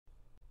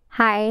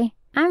Hi,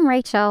 I'm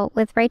Rachel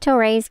with Rachel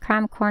Ray's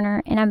Crime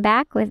Corner, and I'm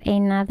back with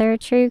another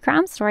true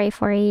crime story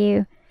for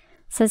you.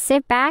 So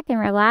sit back and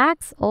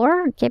relax,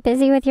 or get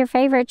busy with your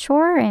favorite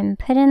chore and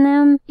put in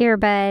them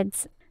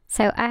earbuds.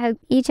 So I hope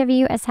each of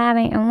you is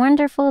having a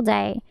wonderful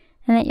day,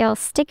 and that you'll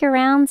stick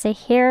around to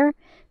hear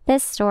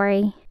this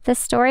story. The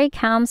story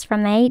comes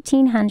from the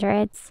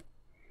 1800s.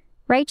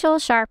 Rachel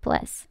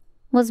Sharpless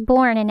was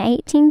born in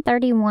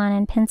 1831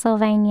 in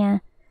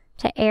Pennsylvania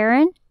to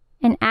Aaron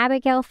and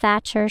Abigail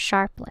Thatcher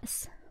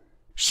Sharpless.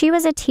 She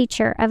was a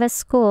teacher of a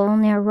school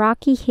near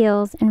Rocky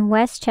Hills in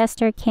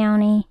Westchester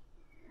County.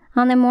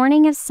 On the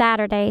morning of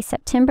Saturday,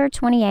 September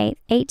 28,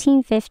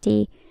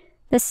 1850,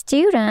 the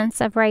students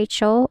of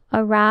Rachel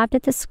arrived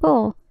at the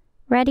school,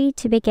 ready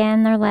to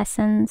begin their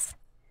lessons.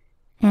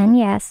 And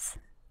yes,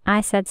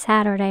 I said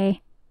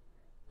Saturday.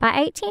 By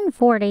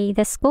 1840,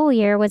 the school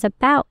year was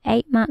about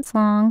 8 months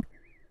long.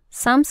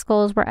 Some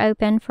schools were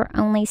open for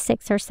only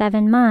 6 or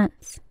 7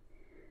 months.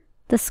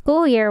 The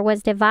school year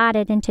was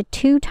divided into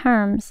 2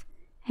 terms,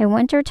 a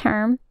winter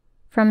term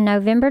from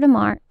November to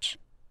March,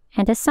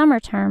 and a summer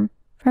term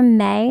from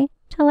May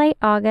to late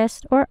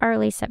August or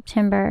early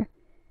September.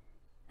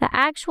 The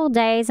actual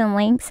days and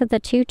lengths of the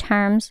 2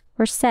 terms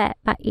were set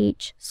by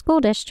each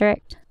school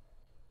district.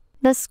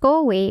 The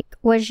school week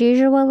was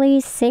usually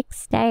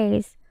 6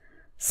 days.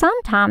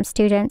 Sometimes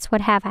students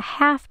would have a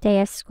half day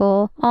of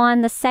school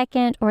on the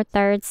 2nd or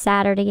 3rd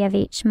Saturday of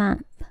each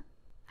month.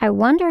 I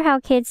wonder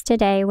how kids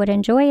today would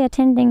enjoy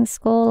attending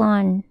school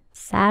on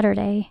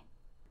Saturday.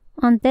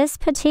 On this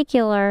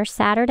particular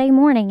Saturday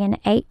morning in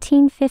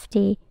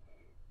 1850,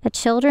 the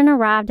children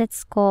arrived at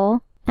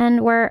school and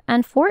were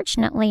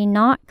unfortunately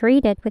not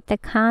greeted with the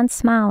kind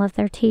smile of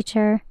their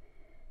teacher.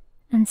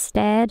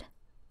 Instead,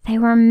 they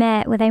were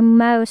met with a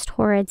most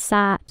horrid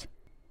sight.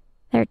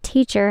 Their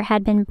teacher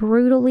had been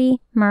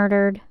brutally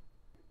murdered.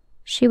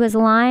 She was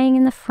lying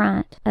in the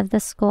front of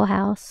the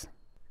schoolhouse.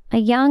 A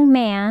young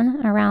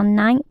man, around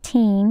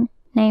 19,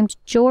 named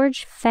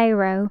George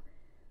Farrow,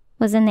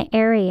 was in the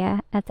area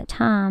at the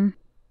time.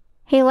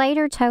 He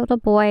later told a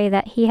boy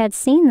that he had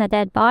seen the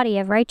dead body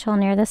of Rachel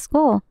near the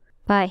school,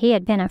 but he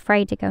had been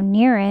afraid to go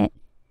near it.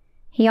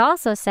 He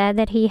also said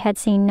that he had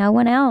seen no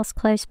one else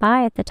close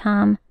by at the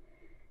time.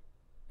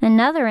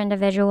 Another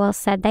individual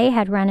said they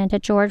had run into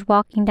George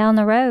walking down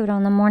the road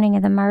on the morning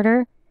of the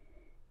murder,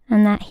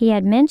 and that he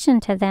had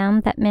mentioned to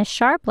them that Miss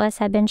Sharpless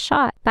had been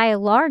shot by a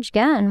large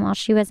gun while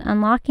she was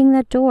unlocking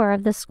the door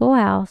of the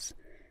schoolhouse.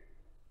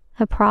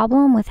 The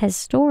problem with his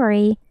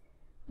story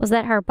was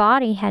that her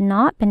body had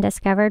not been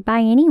discovered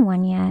by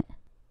anyone yet.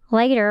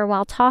 Later,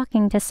 while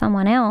talking to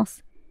someone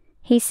else,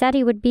 he said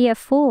he would be a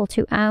fool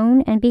to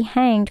own and be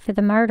hanged for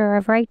the murder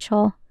of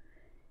Rachel.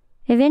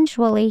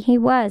 Eventually, he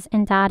was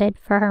indicted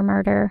for her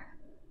murder.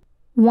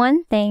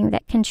 One thing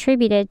that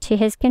contributed to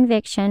his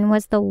conviction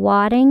was the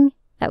wadding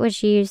that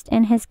was used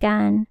in his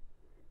gun.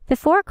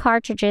 Before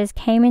cartridges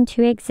came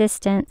into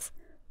existence,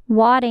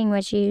 wadding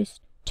was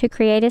used to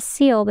create a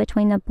seal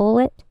between the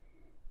bullet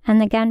and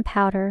the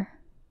gunpowder.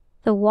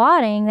 The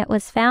wadding that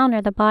was found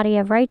near the body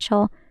of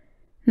Rachel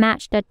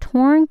matched a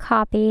torn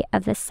copy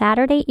of the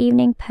Saturday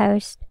Evening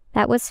Post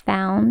that was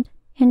found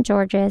in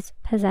George's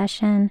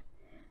possession.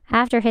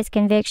 After his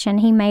conviction,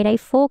 he made a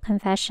full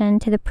confession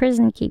to the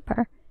prison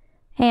keeper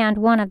and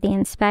one of the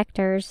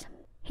inspectors.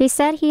 He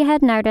said he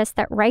had noticed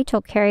that Rachel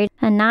carried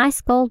a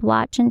nice gold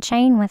watch and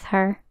chain with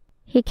her.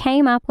 He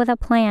came up with a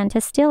plan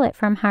to steal it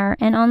from her,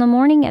 and on the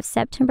morning of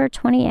September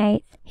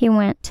 28th, he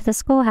went to the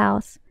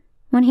schoolhouse.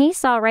 When he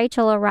saw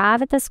Rachel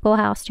arrive at the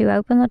schoolhouse to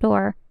open the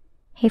door,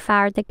 he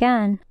fired the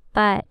gun,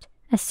 but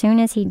as soon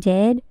as he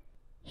did,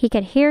 he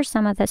could hear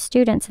some of the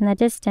students in the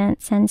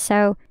distance, and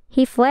so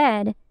he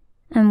fled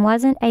and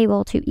wasn't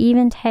able to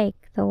even take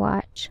the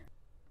watch.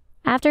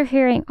 After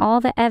hearing all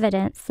the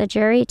evidence, the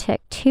jury took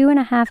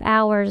 2.5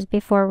 hours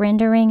before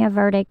rendering a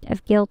verdict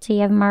of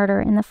guilty of murder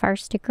in the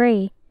first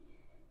degree.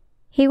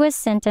 He was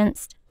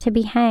sentenced to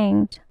be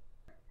hanged.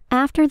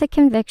 After the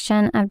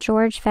conviction of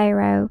George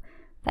Farrow,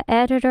 the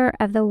editor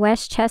of the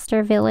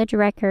Westchester Village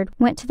Record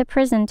went to the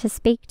prison to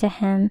speak to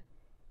him,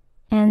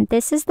 and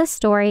this is the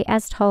story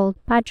as told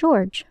by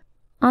George.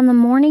 On the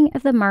morning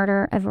of the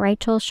murder of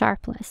Rachel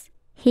Sharpless,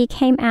 he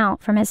came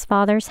out from his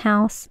father's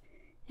house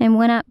and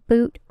went up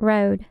Boot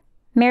Road.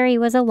 Mary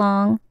was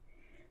along,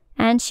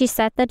 and she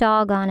set the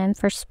dog on him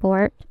for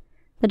sport.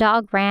 The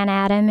dog ran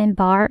at him and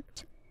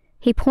barked.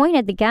 He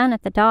pointed the gun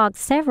at the dog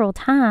several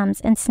times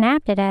and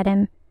snapped it at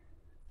him.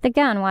 The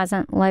gun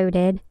wasn't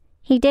loaded.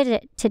 He did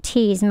it to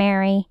tease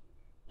Mary.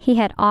 He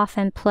had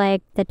often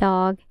plagued the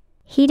dog.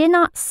 He did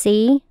not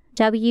see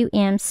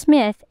W.M.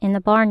 Smith in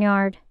the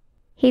barnyard.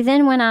 He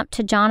then went up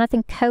to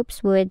Jonathan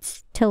Cope's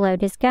woods to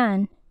load his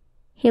gun.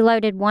 He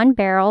loaded 1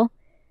 barrel,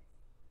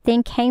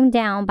 then came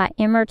down by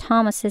Emmer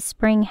Thomas's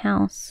spring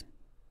house.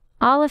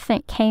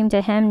 Oliphant came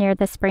to him near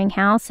the spring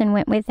house and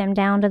went with him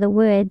down to the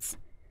woods.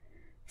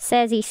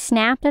 Says he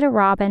snapped at a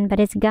robin, but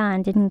his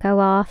gun didn't go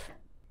off.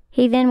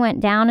 He then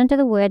went down into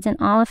the woods, and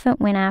Oliphant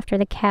went after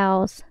the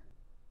cows.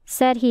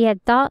 said he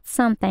had thought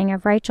something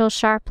of Rachel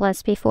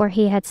Sharpless before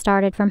he had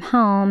started from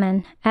home,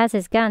 and as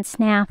his gun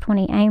snapped when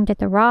he aimed at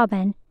the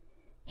robin,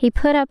 he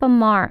put up a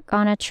mark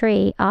on a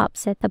tree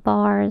opposite the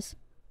bars,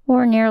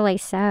 or nearly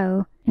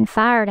so, and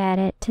fired at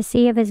it to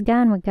see if his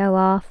gun would go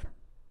off.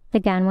 The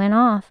gun went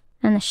off,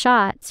 and the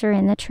shots are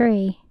in the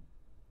tree.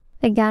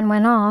 The gun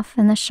went off,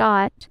 and the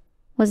shot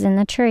was in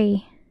the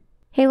tree.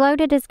 He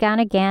loaded his gun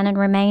again and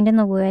remained in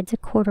the woods a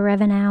quarter of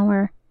an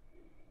hour.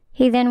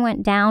 He then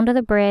went down to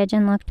the bridge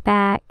and looked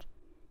back,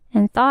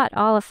 and thought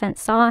Oliphant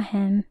saw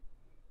him.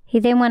 He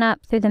then went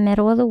up through the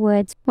middle of the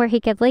woods where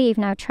he could leave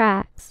no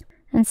tracks,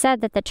 and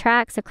said that the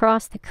tracks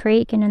across the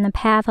creek and in the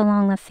path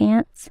along the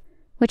fence,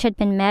 which had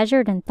been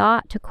measured and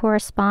thought to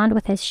correspond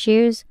with his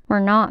shoes, were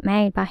not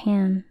made by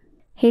him.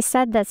 He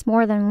said this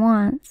more than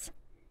once.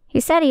 He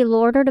said he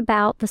loitered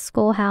about the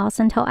schoolhouse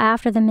until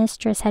after the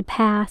mistress had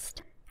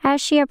passed.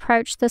 As she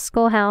approached the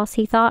schoolhouse,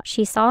 he thought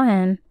she saw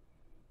him.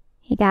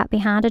 He got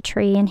behind a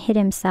tree and hid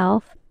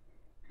himself,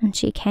 and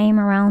she came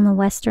around the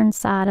western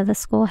side of the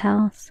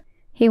schoolhouse.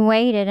 He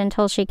waited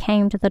until she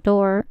came to the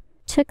door,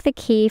 took the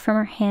key from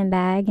her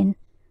handbag, and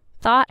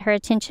thought her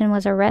attention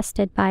was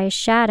arrested by his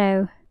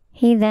shadow.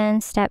 He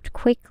then stepped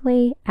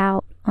quickly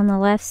out on the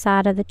left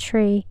side of the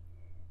tree,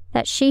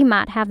 that she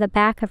might have the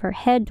back of her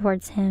head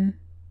towards him.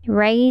 He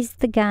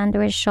raised the gun to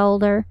his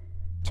shoulder,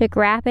 took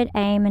rapid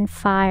aim, and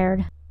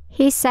fired.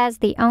 He says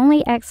the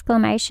only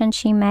exclamation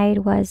she made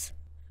was,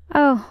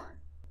 "Oh!"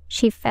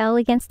 She fell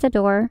against the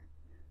door,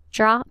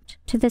 dropped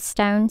to the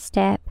stone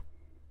step,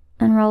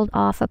 and rolled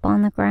off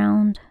upon the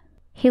ground.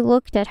 He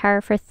looked at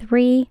her for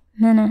 3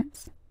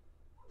 minutes,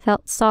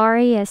 felt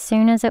sorry as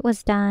soon as it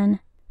was done,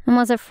 and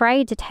was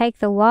afraid to take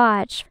the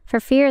watch for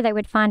fear they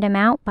would find him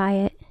out by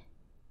it.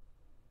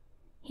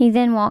 He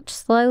then walked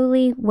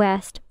slowly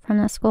west from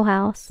the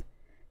schoolhouse,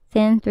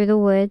 then through the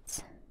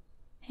woods,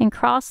 and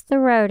crossed the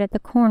road at the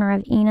corner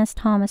of Enos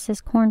Thomas's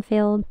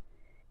cornfield.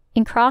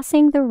 In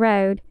crossing the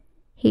road,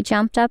 he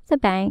jumped up the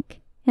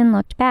bank and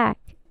looked back,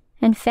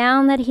 and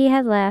found that he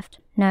had left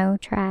no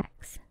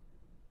tracks.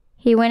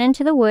 He went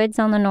into the woods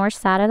on the north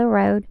side of the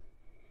road,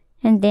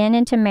 and then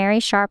into Mary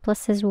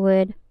Sharpless's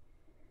wood.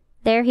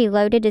 There he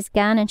loaded his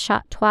gun and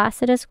shot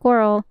twice at a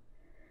squirrel,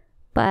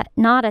 but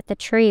not at the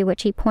tree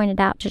which he pointed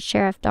out to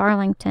Sheriff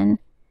Darlington.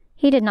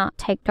 He did not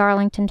take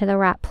Darlington to the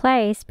right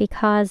place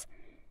because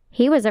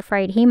he was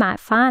afraid he might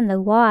find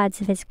the wads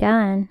of his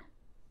gun.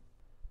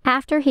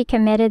 After he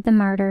committed the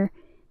murder,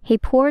 he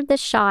poured the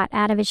shot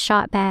out of his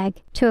shot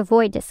bag to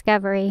avoid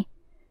discovery.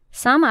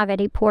 Some of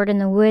it he poured in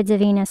the woods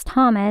of Enos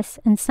Thomas,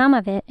 and some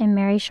of it in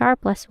Mary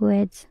Sharpless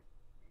woods.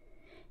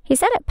 He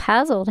said it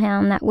puzzled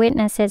him that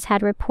witnesses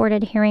had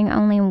reported hearing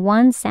only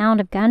one sound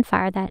of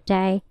gunfire that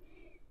day.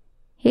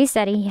 He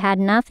said he had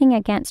nothing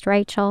against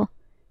Rachel.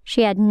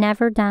 She had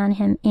never done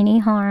him any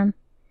harm.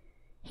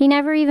 He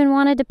never even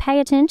wanted to pay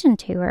attention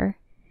to her.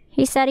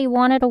 He said he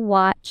wanted a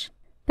watch,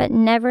 but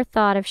never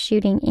thought of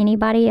shooting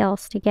anybody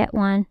else to get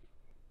one.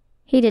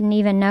 He didn't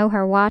even know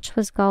her watch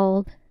was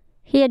gold.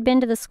 He had been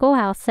to the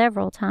schoolhouse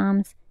several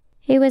times.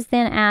 He was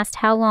then asked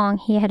how long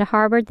he had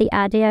harbored the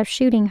idea of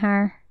shooting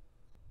her.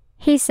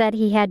 He said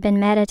he had been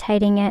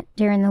meditating it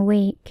during the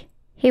week.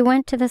 He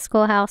went to the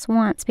schoolhouse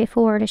once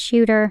before to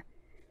shoot her,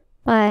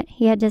 but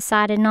he had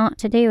decided not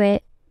to do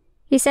it.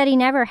 He said he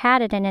never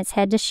had it in his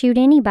head to shoot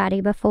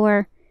anybody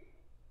before.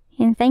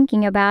 In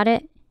thinking about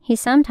it, he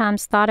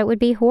sometimes thought it would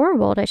be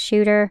horrible to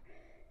shoot her,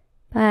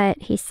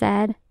 but, he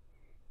said,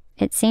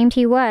 it seemed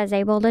he was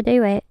able to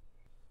do it.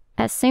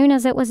 As soon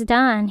as it was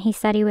done, he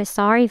said he was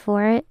sorry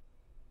for it.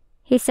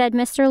 He said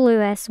Mr.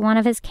 Lewis, one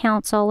of his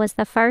counsel, was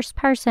the first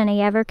person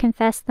he ever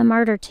confessed the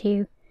murder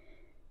to,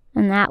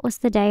 and that was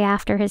the day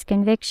after his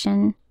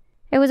conviction.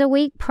 It was a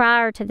week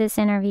prior to this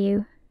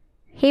interview.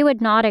 He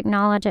would not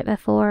acknowledge it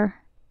before,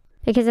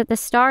 because at the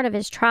start of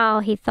his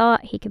trial he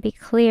thought he could be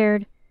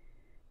cleared,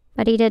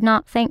 but he did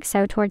not think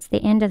so towards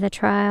the end of the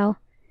trial.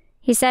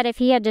 He said if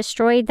he had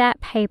destroyed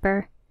that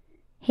paper,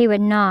 he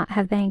would not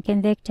have been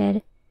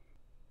convicted.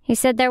 He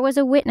said there was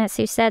a witness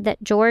who said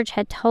that George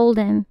had told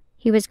him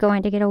he was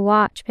going to get a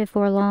watch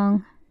before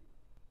long.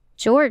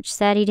 George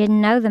said he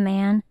didn't know the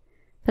man,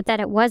 but that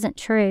it wasn't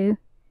true.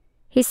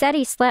 He said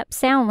he slept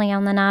soundly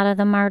on the night of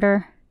the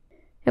murder.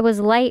 It was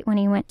late when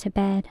he went to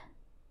bed.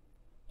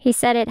 He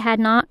said it had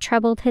not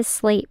troubled his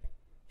sleep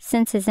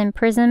since his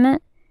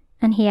imprisonment,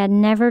 and he had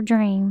never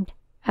dreamed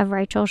of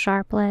Rachel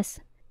Sharpless.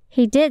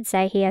 He did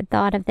say he had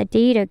thought of the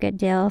deed a good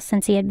deal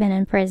since he had been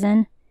in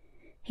prison.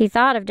 He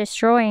thought of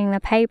destroying the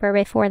paper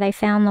before they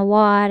found the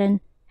wad, and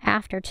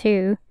after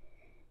too.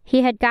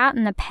 He had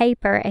gotten the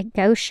paper at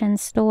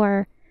Goshen's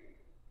store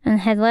and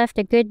had left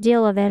a good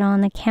deal of it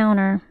on the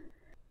counter.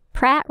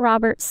 Pratt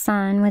Roberts'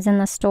 son was in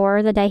the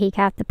store the day he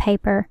got the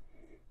paper.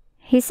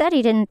 He said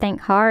he didn't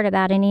think hard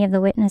about any of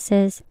the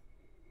witnesses.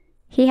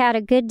 He had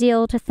a good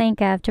deal to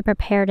think of to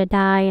prepare to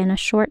die and a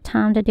short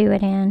time to do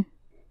it in.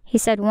 He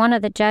said one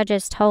of the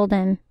judges told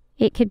him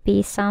it could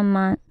be some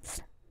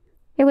months.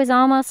 It was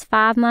almost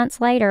 5 months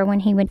later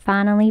when he would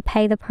finally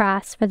pay the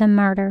price for the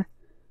murder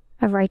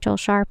of Rachel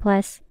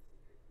Sharpless.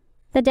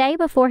 The day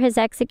before his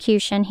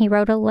execution, he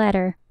wrote a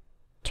letter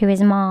to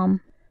his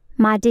mom.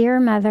 My dear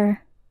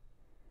mother,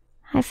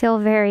 I feel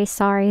very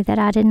sorry that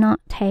I did not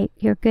take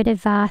your good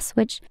advice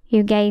which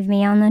you gave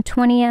me on the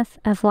 20th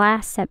of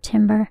last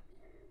September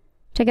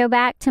to go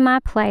back to my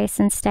place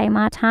and stay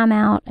my time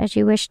out as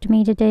you wished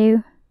me to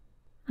do.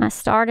 I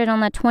started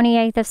on the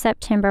 28th of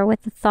September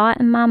with the thought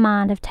in my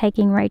mind of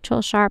taking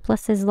Rachel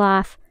Sharpless's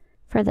life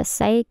for the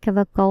sake of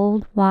a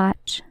gold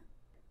watch.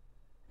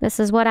 This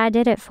is what I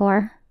did it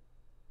for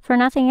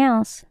nothing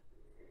else.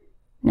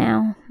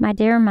 Now, my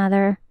dear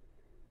mother,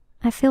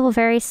 I feel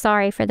very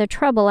sorry for the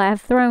trouble I have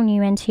thrown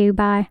you into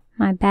by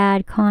my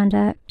bad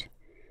conduct.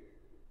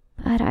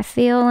 But I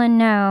feel and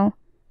know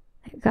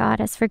that God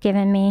has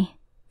forgiven me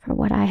for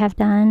what I have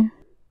done.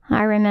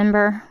 I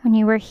remember when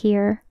you were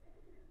here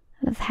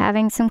of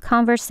having some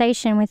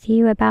conversation with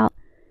you about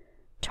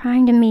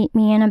trying to meet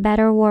me in a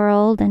better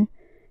world and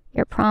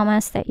your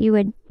promise that you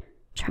would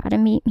try to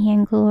meet me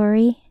in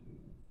glory.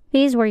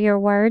 These were your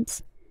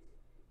words.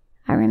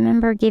 I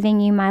remember giving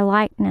you my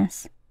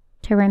likeness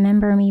to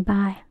remember me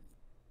by.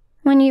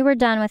 When you were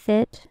done with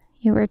it,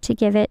 you were to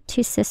give it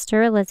to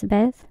Sister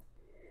Elizabeth.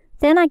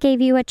 Then I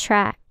gave you a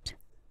tract,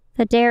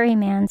 The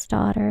Dairyman's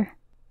Daughter,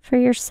 for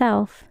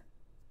yourself.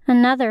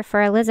 Another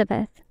for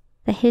Elizabeth,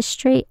 The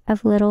History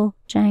of Little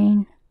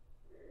Jane.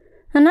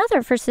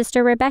 Another for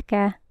Sister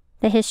Rebecca,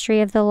 The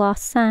History of the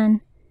Lost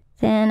Son.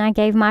 Then I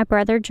gave my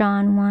brother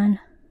John one,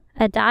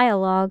 a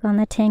dialogue on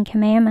the 10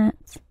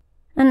 Commandments.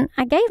 And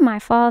I gave my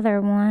father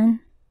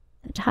one,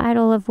 the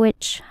title of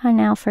which I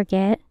now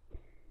forget.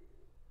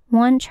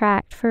 One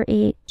tract for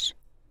each,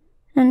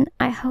 and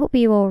I hope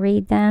you will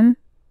read them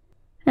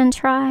and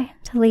try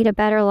to lead a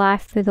better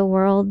life through the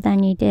world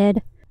than you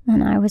did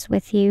when I was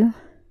with you.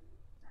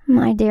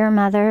 My dear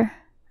mother,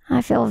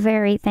 I feel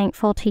very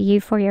thankful to you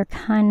for your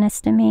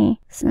kindness to me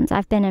since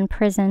I've been in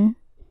prison.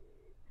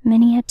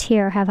 Many a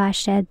tear have I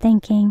shed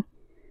thinking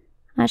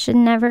I should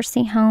never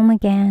see home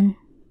again,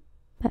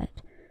 but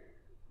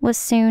was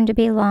soon to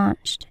be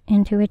launched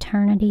into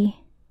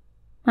eternity.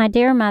 My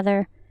dear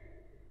mother,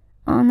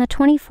 on the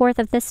 24th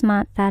of this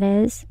month, that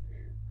is,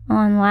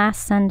 on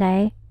last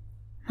Sunday,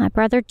 my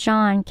brother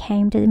John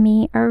came to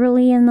me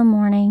early in the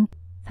morning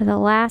for the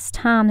last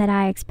time that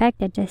I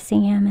expected to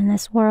see him in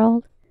this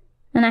world,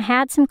 and I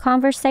had some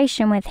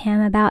conversation with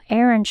him about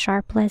Aaron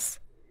Sharpless,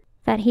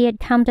 that he had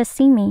come to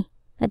see me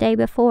the day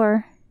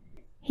before.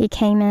 He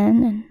came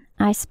in, and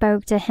I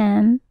spoke to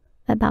him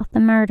about the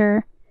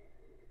murder.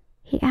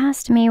 He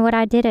asked me what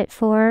I did it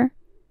for.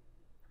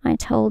 I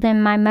told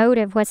him my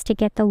motive was to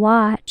get the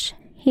watch.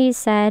 He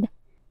said,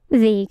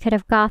 "Thee could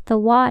have got the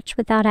watch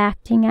without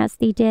acting as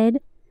thee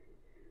did."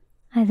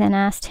 I then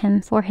asked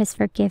him for his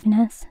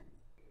forgiveness.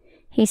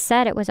 He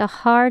said it was a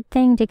hard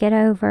thing to get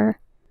over,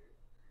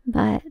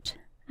 but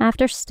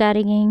after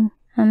studying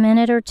a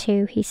minute or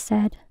two, he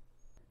said,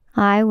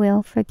 "I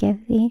will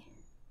forgive thee."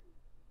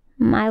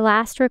 My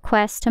last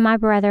request to my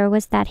brother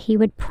was that he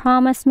would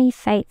promise me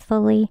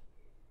faithfully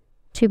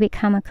to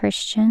become a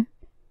Christian.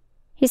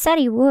 He said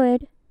he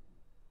would.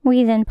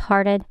 We then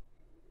parted,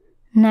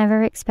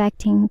 never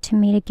expecting to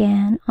meet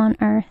again on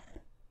earth.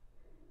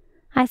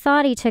 I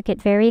thought he took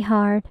it very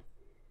hard.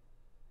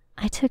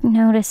 I took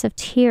notice of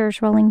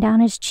tears rolling down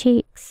his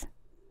cheeks.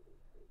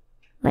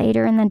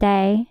 Later in the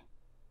day,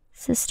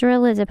 Sister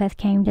Elizabeth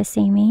came to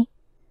see me.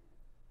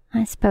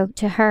 I spoke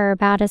to her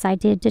about as I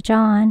did to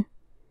John,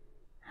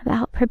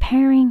 about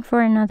preparing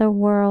for another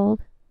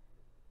world.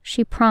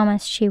 She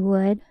promised she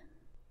would.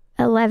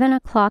 11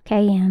 o'clock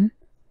a.m.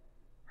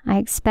 I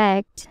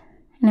expect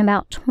in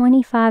about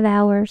 25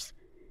 hours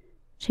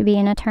to be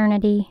in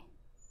eternity.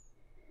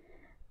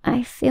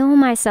 I feel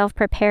myself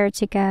prepared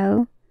to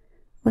go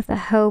with the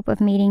hope of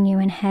meeting you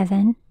in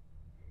heaven,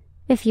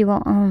 if you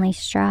will only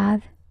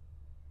strive.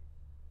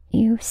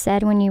 You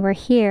said when you were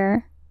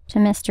here to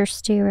Mr.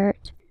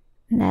 Stewart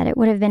that it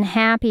would have been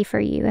happy for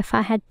you if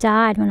I had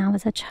died when I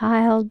was a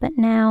child, but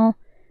now,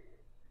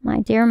 my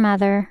dear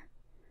mother,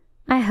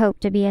 I hope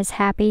to be as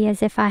happy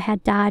as if I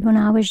had died when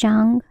I was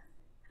young.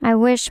 I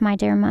wish, my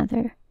dear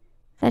mother,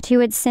 that you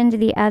would send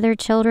the other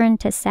children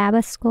to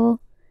Sabbath school,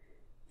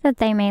 that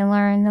they may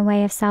learn the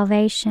way of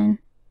salvation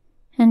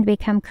and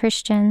become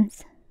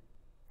Christians.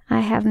 I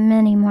have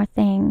many more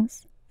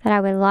things that I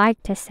would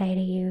like to say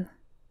to you,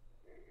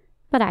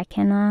 but I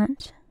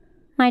cannot.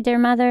 My dear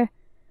mother,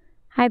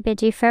 I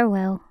bid you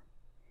farewell.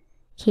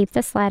 Keep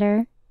this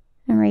letter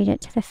and read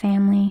it to the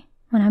family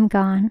when I'm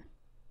gone.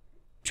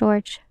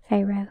 George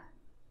Pharaoh.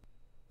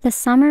 The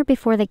summer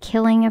before the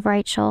killing of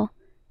Rachel,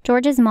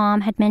 George's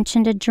mom had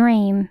mentioned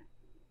a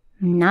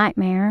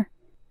nightmare,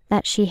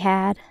 that she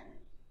had.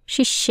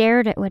 She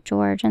shared it with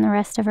George and the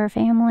rest of her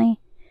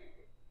family.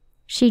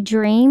 She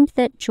dreamed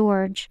that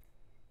George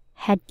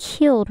had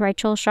killed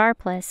Rachel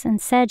Sharpless and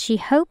said she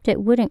hoped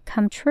it wouldn't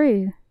come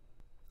true.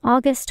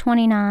 August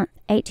 29,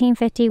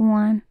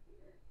 1851,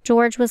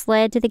 George was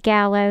led to the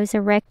gallows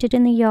erected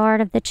in the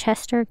yard of the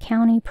Chester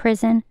County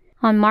Prison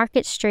on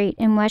Market Street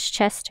in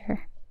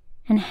Westchester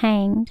and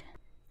hanged.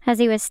 As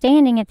he was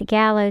standing at the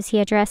gallows, he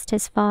addressed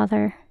his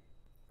father,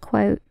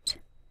 quote,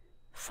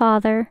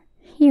 Father,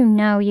 you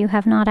know you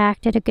have not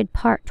acted a good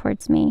part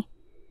towards me.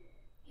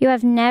 You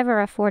have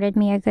never afforded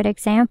me a good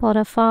example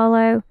to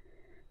follow,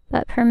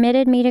 but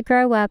permitted me to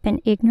grow up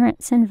in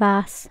ignorance and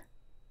vice."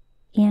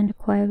 End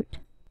quote.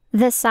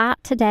 The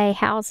site today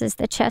houses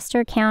the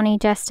Chester County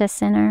Justice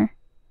Center.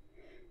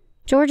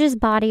 George's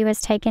body was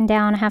taken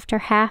down after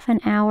half an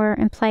hour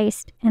and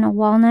placed in a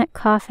walnut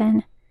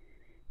coffin.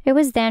 It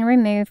was then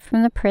removed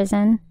from the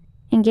prison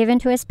and given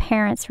to his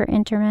parents for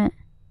interment.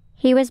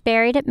 He was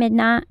buried at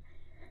midnight,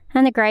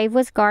 and the grave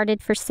was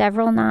guarded for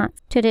several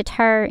nights to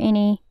deter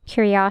any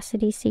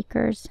curiosity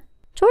seekers.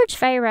 George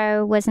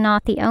Farrow was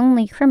not the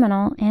only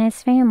criminal in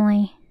his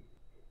family.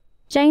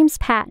 James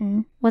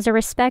Patton was a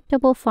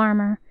respectable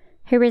farmer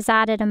who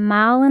resided 1.5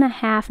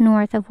 miles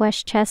north of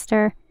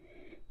Westchester.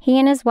 He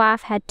and his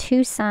wife had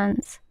 2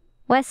 sons,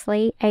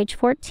 Wesley, age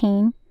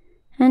 14,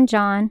 and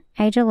John,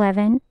 age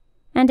 11,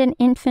 and an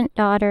infant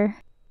daughter.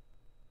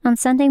 On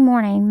Sunday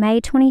morning, May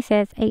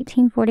 25,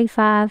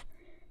 1845,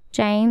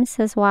 James,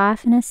 his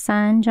wife, and his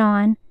son,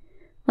 John,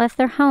 left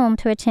their home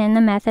to attend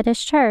the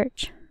Methodist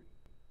church.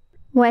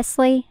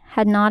 Wesley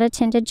had not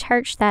attended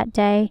church that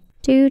day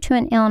due to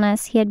an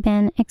illness he had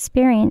been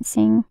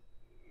experiencing.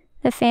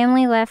 The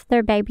family left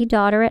their baby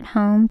daughter at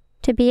home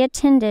to be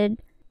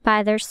attended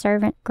by their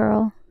servant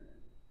girl.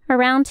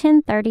 Around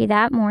 10:30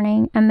 that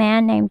morning, a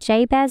man named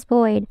Jabez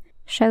Boyd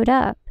showed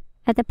up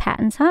at the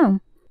Pattons'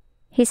 home.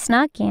 He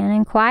snuck in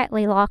and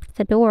quietly locked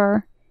the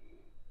door.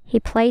 He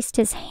placed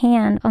his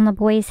hand on the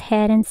boy's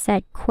head and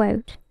said,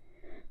 quote,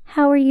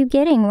 "How are you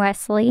getting,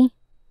 Wesley?"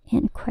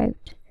 End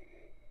quote.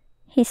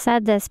 He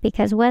said this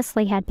because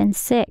Wesley had been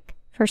sick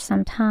for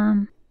some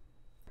time.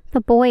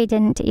 The boy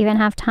didn't even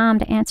have time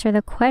to answer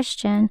the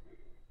question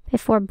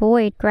before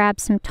Boyd grabbed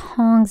some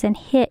tongs and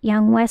hit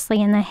young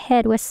Wesley in the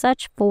head with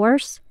such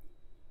force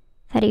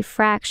that he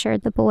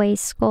fractured the boy's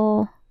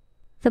skull.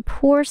 The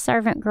poor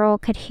servant girl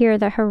could hear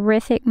the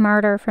horrific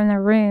murder from the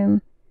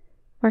room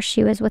where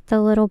she was with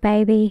the little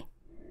baby.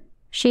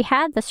 She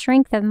had the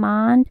strength of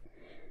mind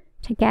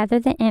to gather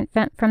the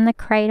infant from the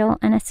cradle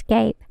and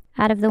escape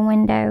out of the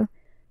window.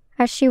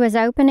 As she was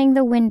opening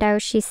the window,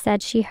 she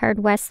said she heard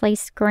Wesley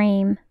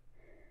scream,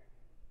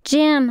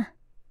 "Jim,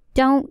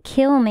 don't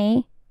kill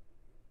me."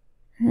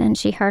 And then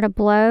she heard a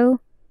blow,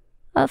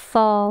 a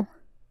fall,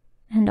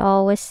 and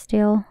all was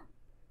still.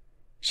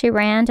 She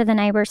ran to the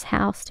neighbor's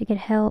house to get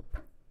help.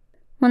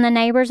 When the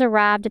neighbors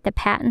arrived at the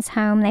Pattons'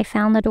 home, they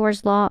found the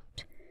doors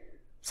locked,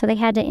 so they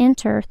had to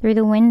enter through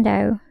the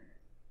window.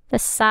 The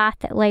sight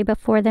that lay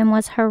before them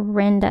was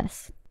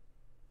horrendous.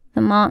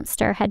 The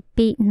monster had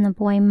beaten the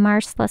boy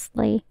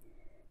mercilessly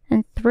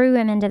and threw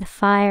him into the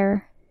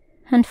fire.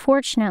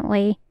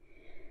 Unfortunately,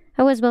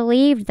 it was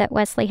believed that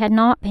Wesley had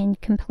not been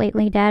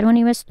completely dead when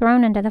he was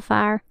thrown into the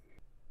fire,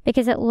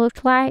 because it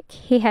looked like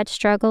he had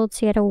struggled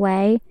to get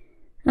away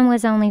and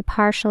was only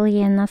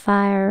partially in the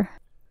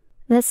fire.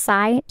 The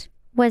sight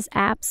was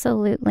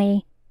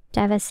absolutely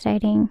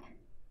devastating.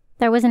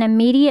 There was an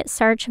immediate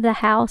search of the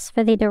house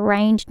for the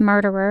deranged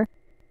murderer,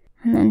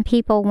 and then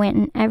people went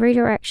in every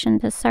direction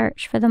to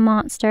search for the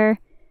monster.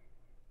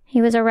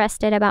 He was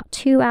arrested about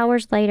 2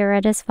 hours later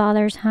at his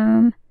father's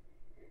home.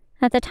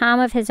 At the time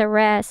of his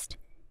arrest,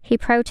 he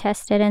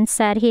protested and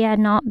said he had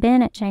not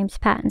been at James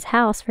Patton's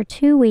house for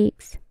 2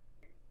 weeks.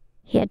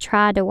 He had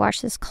tried to wash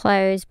his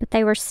clothes, but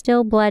they were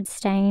still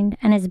blood-stained,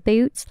 and his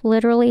boots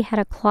literally had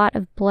a clot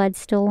of blood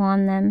still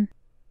on them.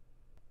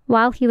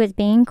 While he was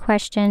being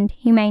questioned,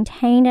 he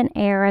maintained an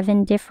air of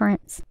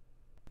indifference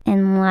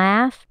and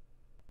laughed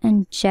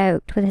and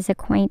joked with his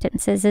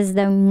acquaintances as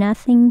though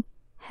nothing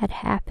had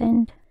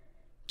happened.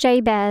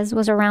 Jabez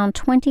was around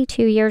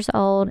 22 years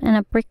old and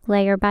a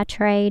bricklayer by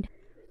trade.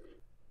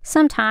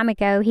 Some time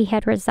ago, he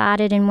had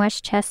resided in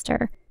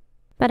Westchester,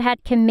 but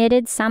had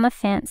committed some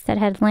offense that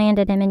had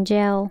landed him in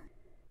jail.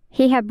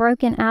 He had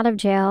broken out of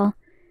jail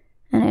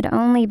and had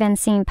only been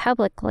seen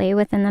publicly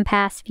within the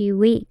past few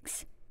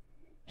weeks.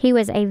 He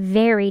was a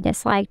very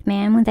disliked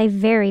man with a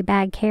very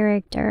bad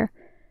character.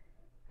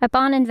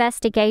 Upon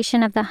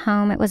investigation of the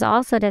home, it was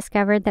also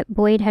discovered that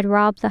Boyd had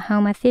robbed the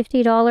home of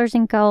 $50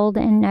 in gold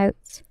and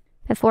notes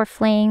before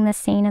fleeing the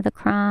scene of the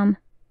crime.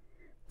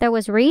 There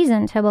was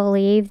reason to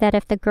believe that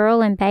if the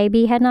girl and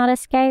baby had not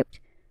escaped,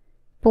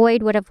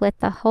 Boyd would have lit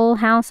the whole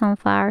house on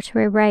fire to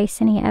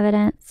erase any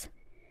evidence.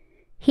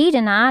 He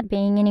denied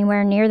being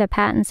anywhere near the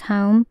Pattons'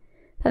 home,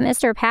 but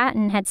Mr.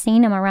 Patton had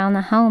seen him around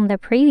the home the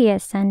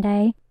previous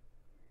Sunday.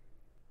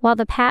 While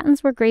the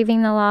Pattons were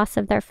grieving the loss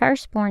of their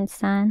firstborn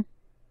son,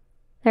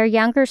 their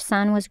younger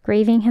son was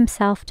grieving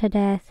himself to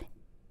death.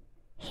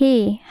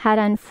 He had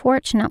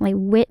unfortunately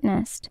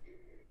witnessed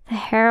the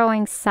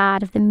harrowing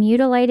sight of the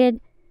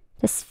mutilated,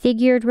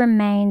 disfigured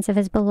remains of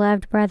his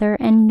beloved brother,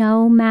 and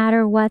no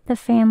matter what the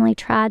family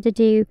tried to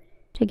do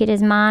to get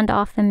his mind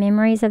off the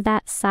memories of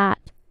that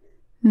sight,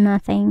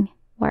 nothing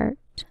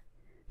worked.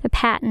 The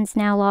Pattons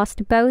now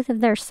lost both of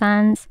their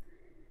sons,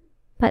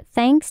 but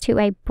thanks to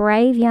a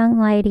brave young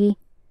lady,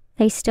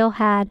 they still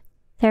had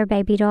their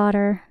baby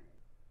daughter.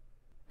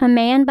 A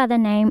man by the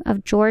name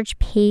of George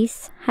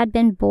Peace had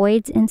been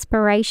Boyd's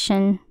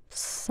inspiration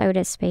so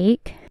to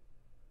speak.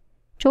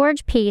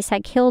 George Peace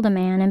had killed a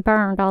man and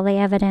burned all the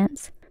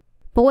evidence.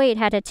 Boyd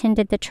had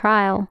attended the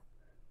trial.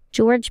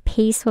 George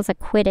Peace was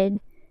acquitted,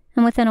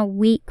 and within a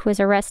week was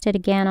arrested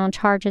again on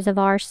charges of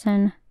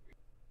arson.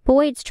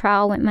 Boyd's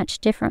trial went much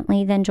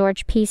differently than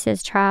George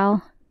Peace's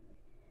trial.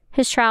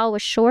 His trial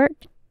was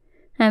short,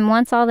 and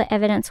once all the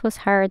evidence was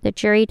heard, the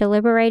jury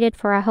deliberated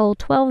for a whole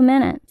 12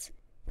 minutes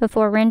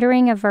before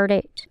rendering a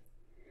verdict: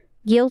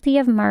 guilty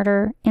of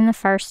murder in the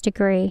first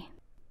degree.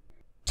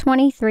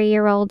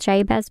 23-year-old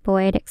Jabez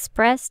Boyd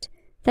expressed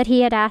that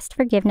he had asked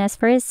forgiveness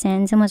for his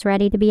sins and was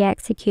ready to be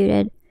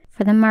executed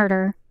for the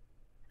murder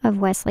of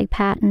Wesley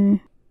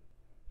Patton.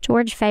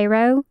 George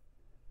Farrow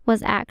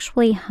was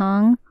actually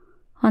hung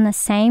on the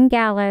same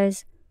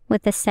gallows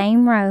with the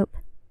same rope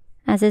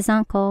as his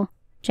uncle,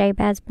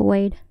 Jabez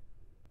Boyd.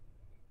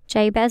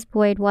 Jabez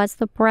Boyd was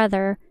the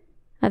brother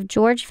of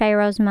George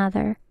Farrow's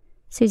mother,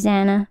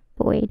 Susanna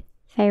Boyd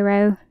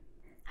Farrow.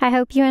 I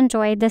hope you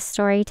enjoyed this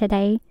story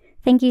today.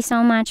 Thank you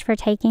so much for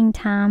taking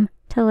time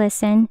to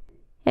listen.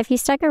 If you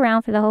stuck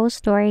around for the whole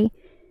story,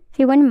 if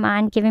you wouldn't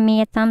mind giving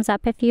me a thumbs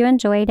up if you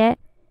enjoyed it,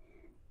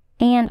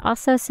 and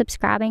also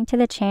subscribing to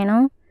the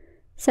channel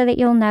so that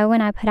you'll know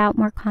when I put out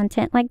more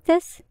content like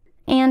this.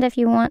 And if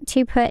you want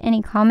to put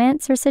any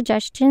comments or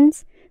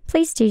suggestions,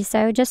 please do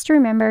so. Just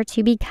remember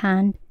to be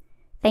kind.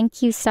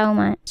 Thank you so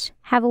much.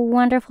 Have a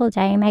wonderful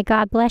day. May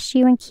God bless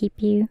you and keep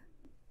you.